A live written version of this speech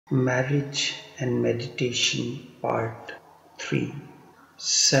Marriage and Meditation Part 3.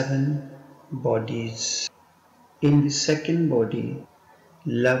 7 Bodies. In the second body,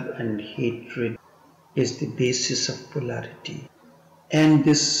 love and hatred is the basis of polarity, and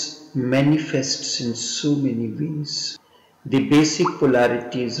this manifests in so many ways. The basic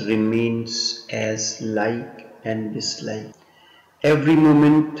polarities remains as like and dislike. Every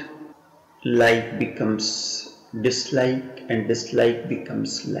moment like becomes dislike and dislike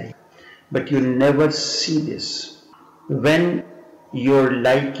becomes like. But you never see this. When your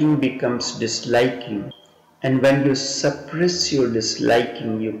liking becomes disliking, and when you suppress your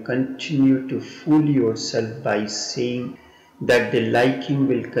disliking, you continue to fool yourself by saying that the liking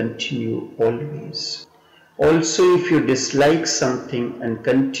will continue always. Also, if you dislike something and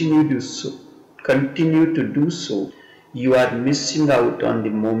continue to do so, you are missing out on the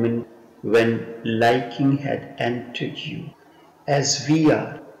moment when liking had entered you. As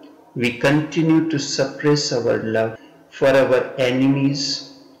we continue to suppress our love for our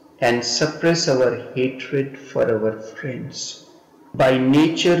enemies and suppress our hatred for our friends. By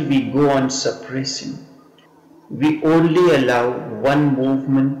nature, we go on suppressing. We only allow one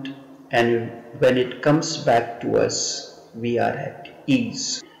movement, and when it comes back to us, we are at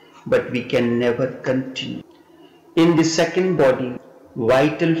ease, but we can never continue. In the second body,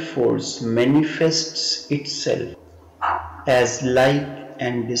 vital force manifests itself as like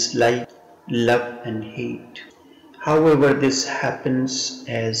and dislike, love and hate. However, this happens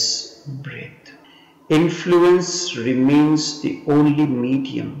as breath. Influence remains the only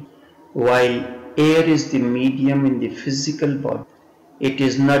medium, while air is the medium in the physical body. It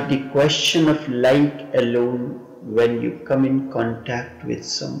is not the question of like alone when you come in contact with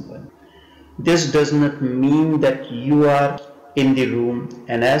someone. This does not mean that you are in the room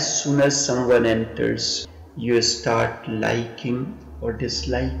and as soon as someone enters, you start liking or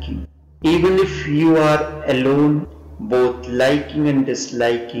disliking. Even if you are alone, both liking and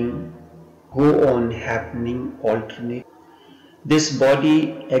disliking go on happening alternate. This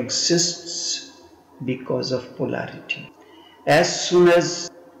body exists because of polarity. As soon as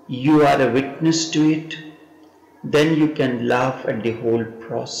you are a witness to it, then you can laugh at the whole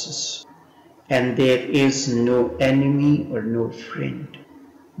process. And there is no enemy or no friend.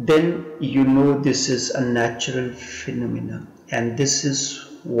 Then you know this is a natural phenomenon, and this is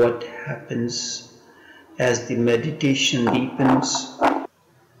what happens as the meditation deepens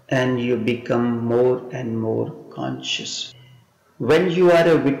and you become more and more conscious. When you are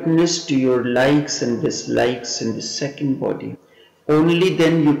a witness to your likes and dislikes in the second body, only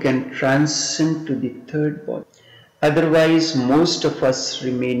then you can transcend to the third body. Otherwise, most of us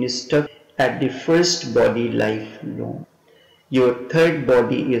remain stuck at the first body lifelong. Your third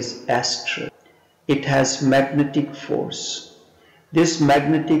body is astral. It has magnetic force. This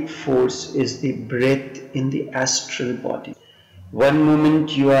magnetic force is the breath in the astral body. One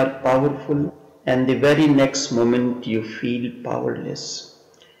moment you are powerful and the very next moment you feel powerless.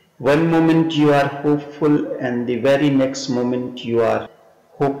 One moment you are hopeful and the very next moment you are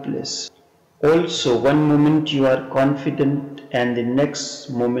hopeless. Also, one moment you are confident and the next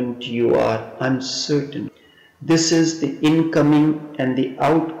moment you are uncertain. This is the incoming and the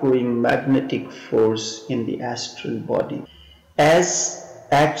outgoing magnetic force in the astral body. As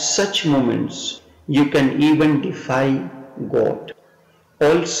at such moments, you can even defy God.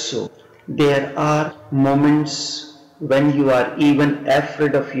 Also, there are moments when you are even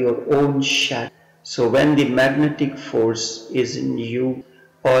afraid of your own shadow. So when the magnetic force is in you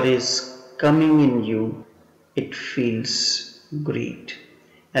or is coming in you, it feels great.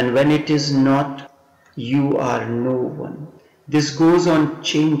 And when it is not, you are no one. This goes on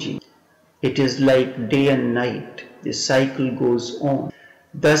changing. It is like day and night. The cycle goes on.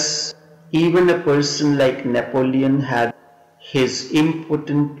 Thus, even a person like Napoleon had his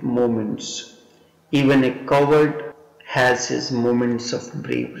impotent moments. Even a coward has his moments of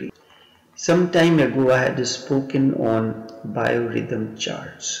bravery. Some time ago I had spoken on biorhythm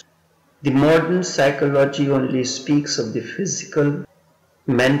charts. The modern psychology only speaks of the physical,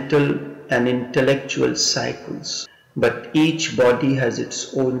 mental and intellectual cycles, but each body has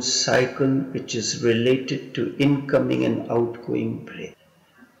its own cycle which is related to incoming and outgoing breath.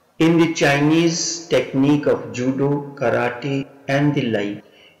 In the Chinese technique of judo, karate and the like,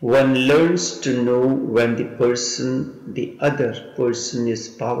 one learns to know when the other person is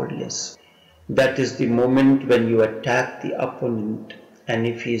powerless. That is the moment when you attack the opponent, and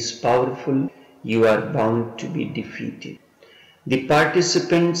if he is powerful, you are bound to be defeated. The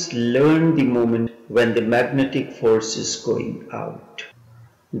participants learn the moment when the magnetic force is going out.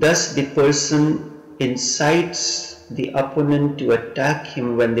 Thus the person incites the opponent to attack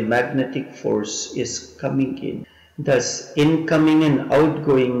him when the magnetic force is coming in. Thus, incoming and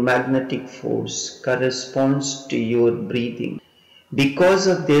outgoing magnetic force corresponds to your breathing. Because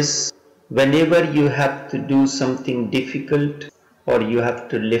of this, whenever you have to do something difficult or you have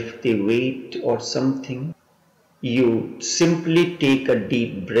to lift the weight or something, you simply take a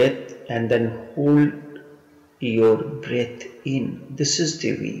deep breath and then hold your breath in. This is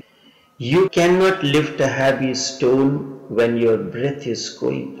the way. You cannot lift a heavy stone when your breath is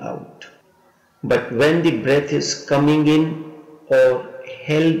going out. But when the breath is coming in or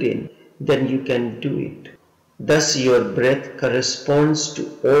held in, then you can do it. Thus your breath corresponds to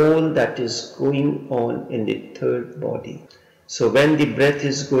all that is going on in the third body. So when the breath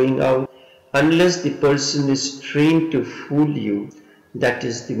is going out, unless the person is trained to fool you, that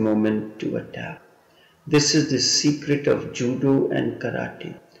is the moment to attack. This is the secret of judo and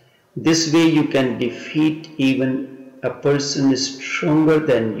karate. This way you can defeat even a person is stronger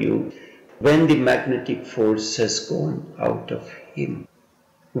than you when the magnetic force has gone out of him.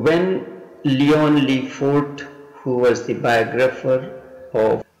 When Leon Lefort, who was the biographer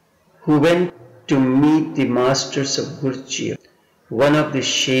who went to meet the masters of Gurjia, one of the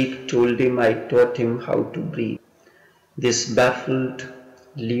sheikh told him, I taught him how to breathe. This baffled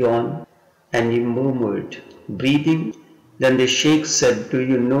Leon and he murmured, breathing? Then the sheikh said, do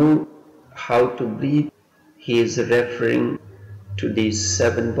you know how to breathe? He is referring to these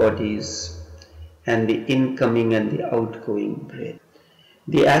 7 bodies and the incoming and the outgoing breath.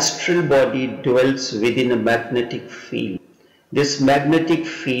 The astral body dwells within a magnetic field. This magnetic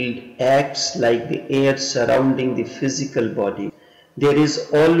field acts like the air surrounding the physical body. There is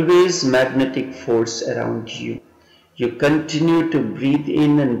always magnetic force around you. You continue to breathe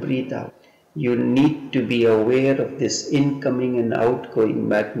in and breathe out. You need to be aware of this incoming and outgoing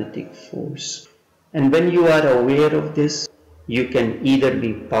magnetic force. And when you are aware of this, you can either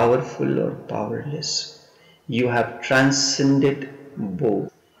be powerful or powerless. You have transcended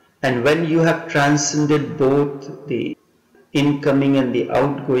both. And when you have transcended both the incoming and the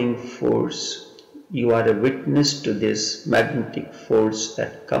outgoing force, you are a witness to this magnetic force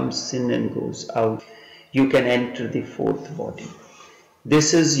that comes in and goes out. You can enter the 4th body.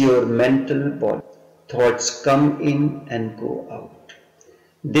 This is your mental body. Thoughts come in and go out.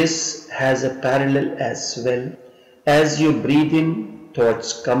 This has a parallel as well. As you breathe in,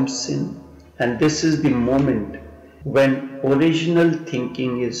 thoughts comes in, and this is the moment when original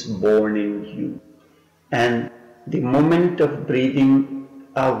thinking is born in you. And the moment of breathing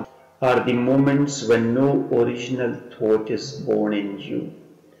out are the moments when no original thought is born in you.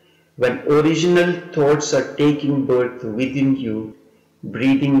 When original thoughts are taking birth within you,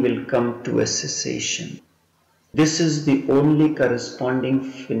 breathing will come to a cessation. This is the only corresponding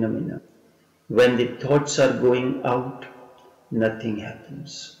phenomena. When the thoughts are going out, nothing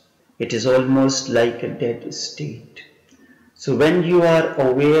happens. It is almost like a dead state. So when you are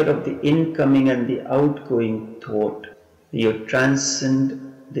aware of the incoming and the outgoing thought, you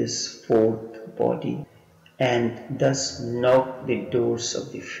transcend this 4th body and thus knock the doors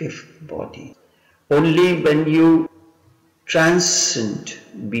of the 5th body. Only when you transcend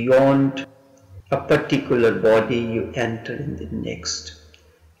beyond a particular body, you enter in the next.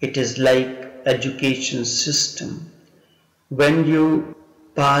 It is like education system. When you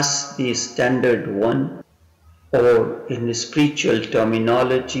pass the standard 1, or in the spiritual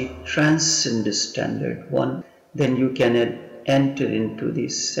terminology, transcend the standard 1, then you can enter into the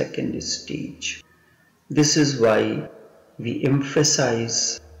 2nd stage. This is why we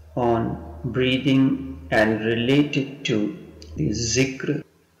emphasize on breathing and relate it to the zikr.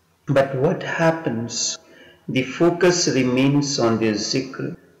 But what happens? The focus remains on the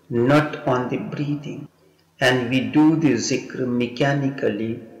zikr, not on the breathing. And we do the zikr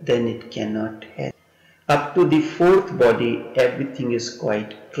mechanically, then it cannot help. Up to the 4th body, everything is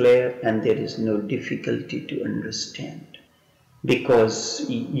quite clear and there is no difficulty to understand. Because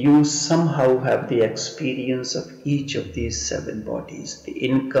you somehow have the experience of each of these 7 bodies, the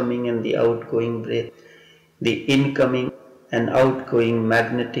incoming and the outgoing breath, the incoming and outgoing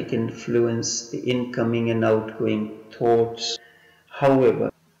magnetic influence, the incoming and outgoing thoughts.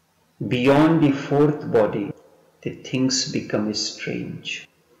 However, beyond the 4th body, the things become strange.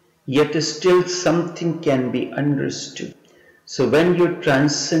 Yet still something can be understood. So when you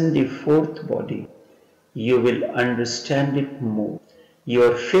transcend the 4th body, you will understand it more.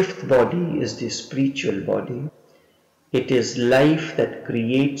 Your 5th body is the spiritual body. It is life that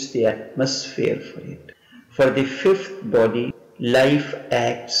creates the atmosphere for it. For the 5th body, life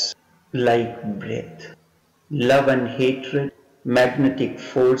acts like breath. Love and hatred magnetic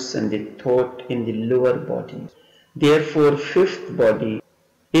force and the thought in the lower body. Therefore,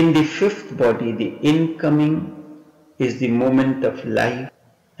 in the fifth body, the incoming is the moment of life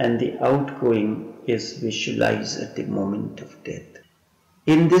and the outgoing is visualized at the moment of death.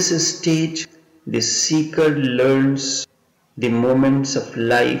 In this stage, the seeker learns the moments of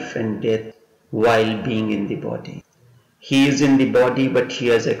life and death while being in the body. He is in the body, but he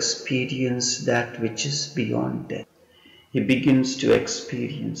has experienced that which is beyond death. He begins to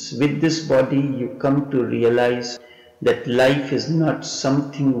experience. With this body, you come to realize that life is not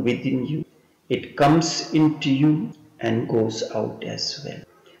something within you. It comes into you and goes out as well.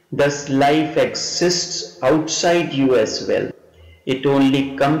 Thus, life exists outside you as well. It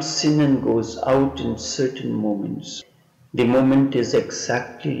only comes in and goes out in certain moments. The moment is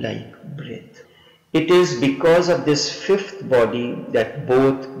exactly like breath. It is because of this fifth body that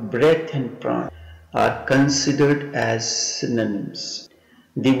both breath and prana are considered as synonyms.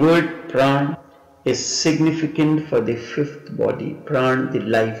 The word pran is significant for the fifth body, pran, the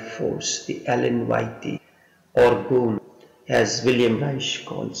life force, the Ellen White orgone, as William Reich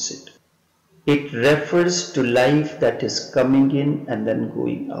calls it. It refers to life that is coming in and then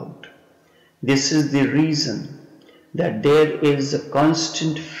going out. This is the reason that there is a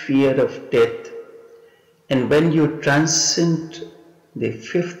constant fear of death, and when you transcend the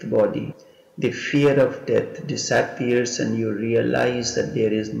fifth body, the fear of death disappears and you realize that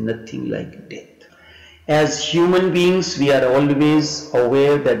there is nothing like death. As human beings, we are always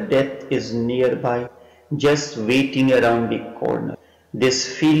aware that death is nearby, just waiting around the corner.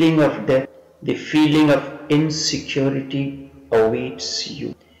 This feeling of death, the feeling of insecurity awaits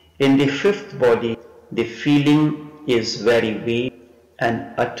you. In the fifth body, the feeling is very vague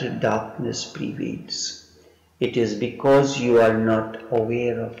and utter darkness prevails. It is because you are not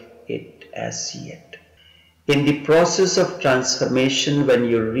aware of it as yet. In the process of transformation, when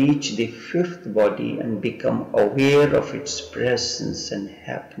you reach the fifth body and become aware of its presence and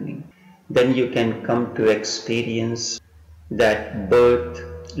happening, then you can come to experience that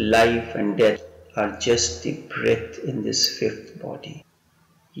birth, life and death are just the breath in this fifth body.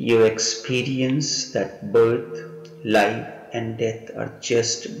 You experience that birth, life and death are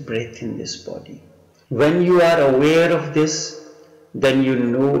just breath in this body. When you are aware of this, then you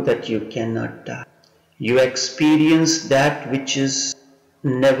know that you cannot die. You experience that which is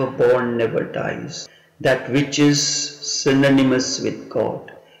never born, never dies, that which is synonymous with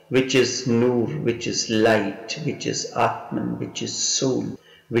God, which is Nur, which is light, which is Atman, which is soul,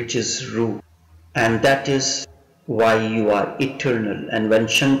 which is Ruh. And that is why you are eternal. And when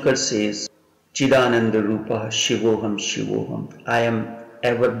Shankar says, Chidananda Rupa Shivoham Shivoham, I am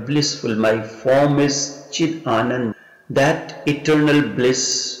ever blissful, my form is Chid Anand, that eternal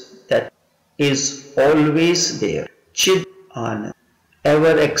bliss that is always there, Chid Anand,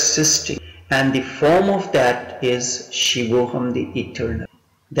 ever existing, and the form of that is Shivoham, the eternal,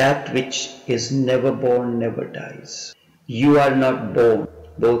 that which is never born, never dies. You are not born.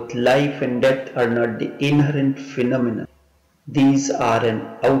 Both life and death are not the inherent phenomena. These are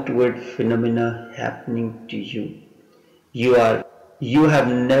an outward phenomena happening to you. You have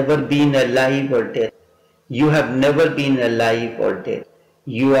never been alive or dead. You have never been alive or dead.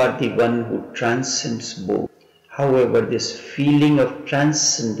 You are the one who transcends both. However, this feeling of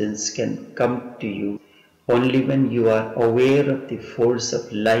transcendence can come to you only when you are aware of the force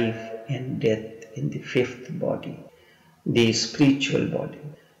of life and death in the fifth body, the spiritual body.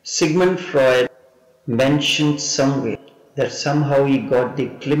 Sigmund Freud mentioned somewhere that somehow he got the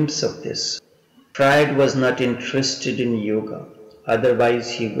glimpse of this. Freud was not interested in yoga,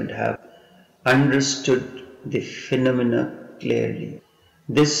 otherwise he would have understood the phenomena clearly.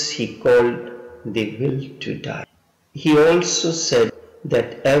 This he called the will to die. He also said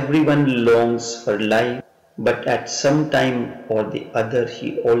that everyone longs for life, but at some time or the other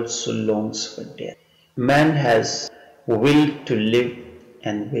he also longs for death. Man has will to live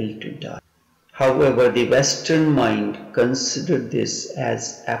and will to die. However, the Western mind considered this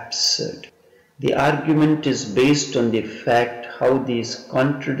as absurd. The argument is based on the fact how these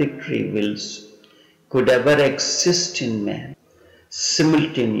contradictory wills could ever exist in man.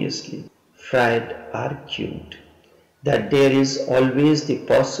 Simultaneously, Freud argued that there is always the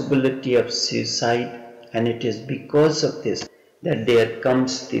possibility of suicide, and it is because of this that there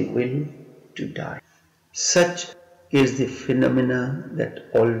comes the will to die. Such is the phenomena that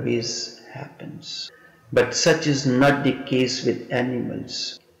always happens. But such is not the case with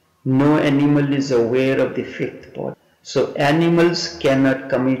animals. No animal is aware of the fifth body. So animals cannot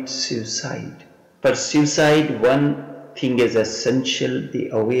commit suicide. For suicide, one thing is essential, the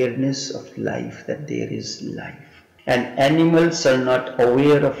awareness of life, that there is life. and animals are not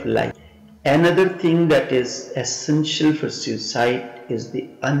aware of life. Another thing that is essential for suicide is the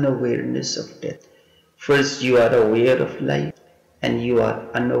unawareness of death. First, you are aware of life and you are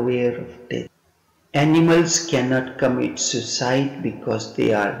unaware of death. Animals cannot commit suicide because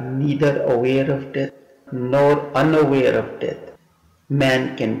they are neither aware of death nor unaware of death.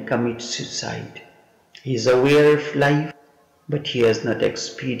 Man can commit suicide. He is aware of life, but he has not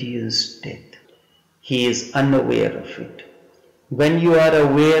experienced death. He is unaware of it. When you are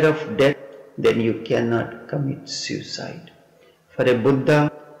aware of death, then you cannot commit suicide. For a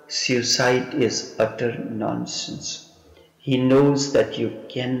Buddha, suicide is utter nonsense. He knows that you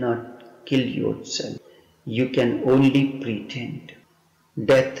cannot kill yourself. You can only pretend.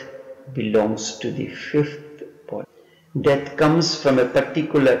 Death belongs to the fifth body. Death comes from a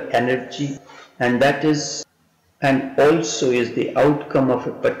particular energy, and that is and also is the outcome of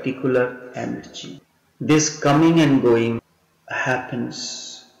a particular energy. This coming and going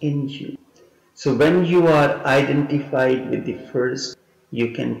happens in you. So when you are identified with the first,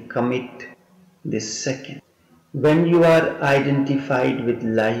 you can commit the second. When you are identified with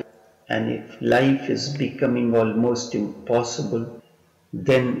life, and if life is becoming almost impossible,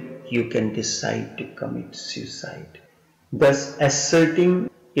 then you can decide to commit suicide. Thus, asserting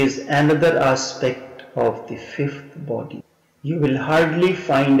is another aspect of the fifth body. You will hardly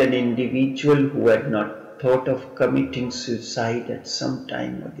find an individual who had not thought of committing suicide at some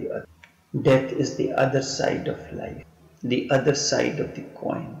time or the other. Death is the other side of life, the other side of the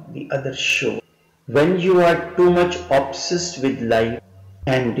coin, the other shore. When you are too much obsessed with life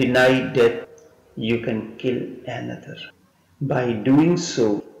and deny death, you can kill another. By doing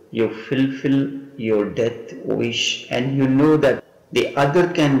so, you fulfill your death wish and you know that the other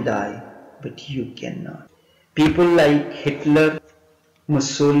can die, but you cannot. People like Hitler,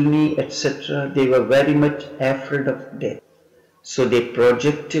 Mussolini, etc., they were very much afraid of death. So they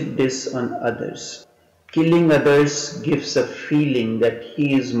projected this on others. Killing others gives a feeling that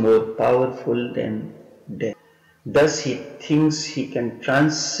he is more powerful than death. Thus he thinks he can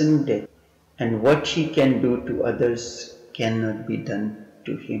transcend death, and what he can do to others cannot be done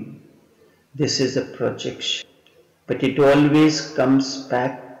to him. This is a projection, but it always comes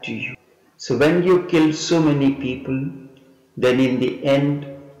back to you. So when you kill so many people, then in the end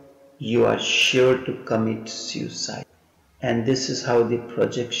you are sure to commit suicide. And this is how the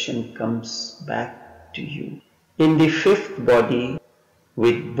projection comes back to you. In the fifth body,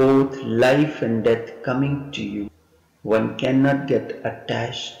 with both life and death coming to you, one cannot get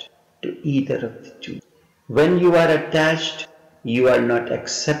attached to either of the two. When you are attached, you are not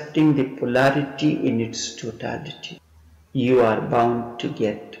accepting the polarity in its totality. You are bound to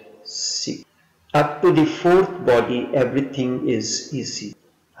get sick. Up to the fourth body, everything is easy.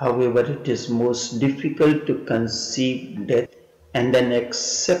 However, it is most difficult to conceive death and then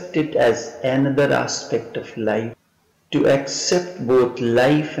accept it as another aspect of life. To accept both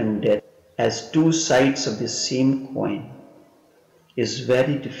life and death as two sides of the same coin is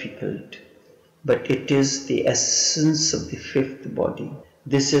very difficult, but it is the essence of the fifth body.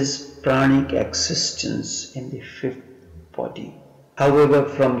 This is pranic existence in the fifth body. However,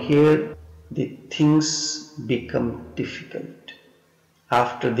 from here, the things become difficult.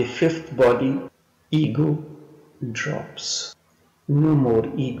 After the fifth body, ego drops. No more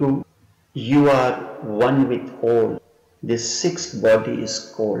ego. You are one with all. The sixth body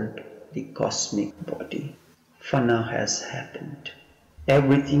is called the cosmic body. Fana has happened.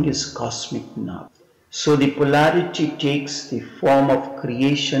 Everything is cosmic now. So the polarity takes the form of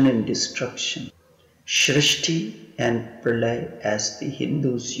creation and destruction. Shrishti and Pralay, as the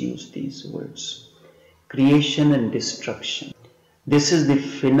Hindus use these words. Creation and destruction. This is the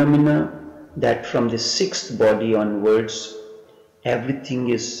phenomena that from the sixth body onwards, everything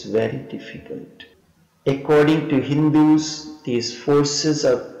is very difficult. According to Hindus, these forces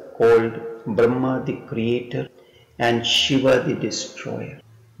are called Brahma the creator and Shiva the destroyer.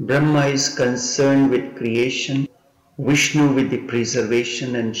 Brahma is concerned with creation, Vishnu with the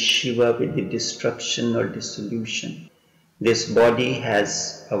preservation, and Shiva with the destruction or dissolution. This body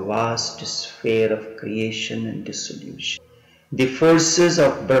has a vast sphere of creation and dissolution. The forces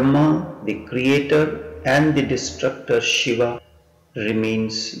of Brahma, the creator, and the destructor Shiva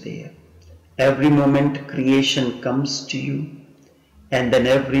remains there. Every moment creation comes to you, and then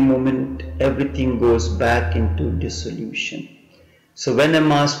every moment everything goes back into dissolution. So when a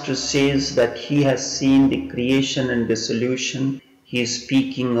master says that he has seen the creation and dissolution, he is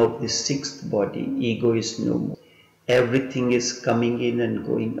speaking of the sixth body. Ego is no more. Everything is coming in and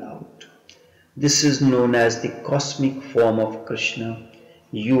going out. This is known as the cosmic form of Krishna.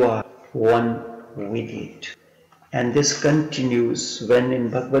 You are one with it. And this continues when in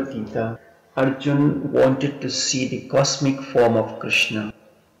Bhagavad Gita, Arjun wanted to see the cosmic form of Krishna.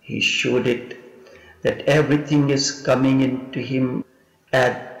 He showed it that everything is coming into him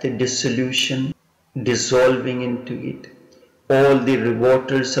at the dissolution, dissolving into it. All the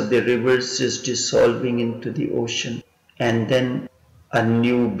waters of the rivers is dissolving into the ocean, and then a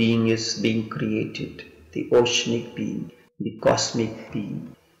new being is being created, the oceanic being, the cosmic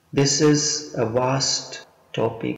being. This is a vast topic.